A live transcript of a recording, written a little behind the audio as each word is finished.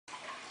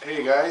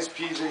Hey guys,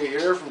 PJ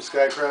here from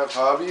Skycraft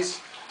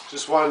Hobbies.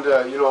 Just wanted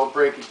to,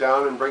 break it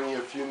down and bring you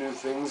a few new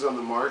things on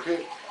the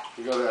market.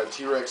 We got a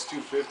T-Rex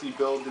 250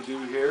 build to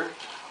do here.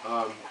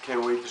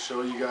 Can't wait to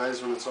show you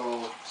guys when it's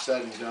all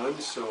said and done.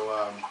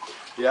 So,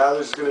 yeah,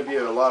 there's going to be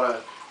a lot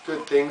of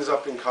good things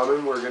up and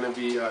coming. We're going to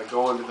be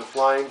going to the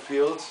flying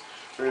fields.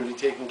 We're going to be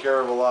taking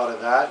care of a lot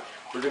of that.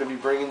 We're going to be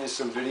bringing you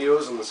some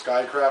videos on the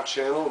Skycraft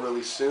channel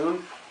really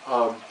soon.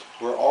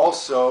 We're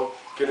also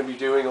going to be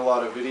doing a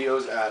lot of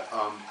videos at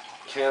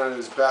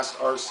Canada's best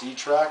RC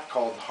track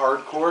called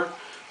Hardcore.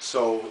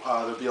 So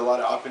there'll be a lot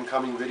of up and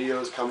coming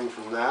videos coming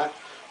from that.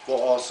 We'll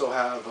also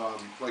have,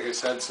 like I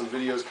said, some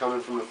videos coming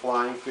from the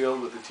flying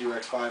field with the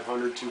T-Rex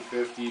 500,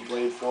 250,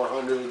 Blade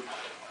 400,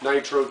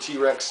 Nitro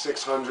T-Rex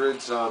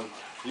 600s.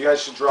 You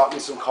guys should drop me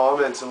some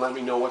comments and let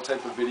me know what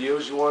type of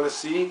videos you want to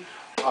see.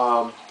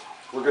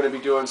 We're going to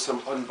be doing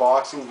some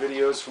unboxing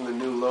videos from the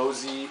new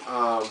Losi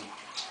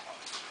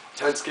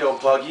 10 scale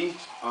buggy.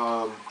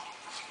 I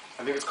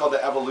think it's called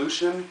the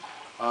Evolution.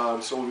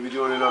 So we'll be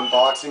doing an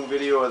unboxing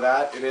video of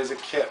that. It is a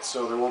kit,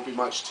 so there won't be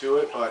much to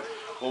it, but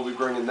we'll be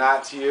bringing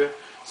that to you.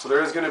 So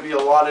there is going to be a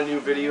lot of new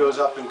videos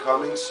up and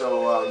coming,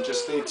 so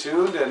just stay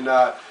tuned and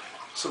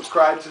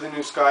subscribe to the new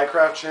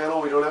Skycraft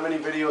channel. We don't have any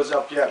videos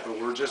up yet, but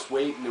we're just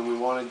waiting, and we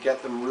want to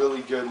get them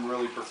really good and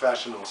really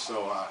professional.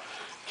 So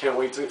can't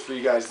wait for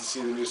you guys to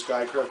see the new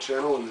Skycraft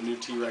channel and the new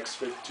T-Rex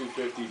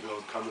 250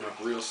 build coming up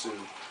real soon.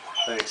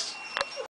 Thanks.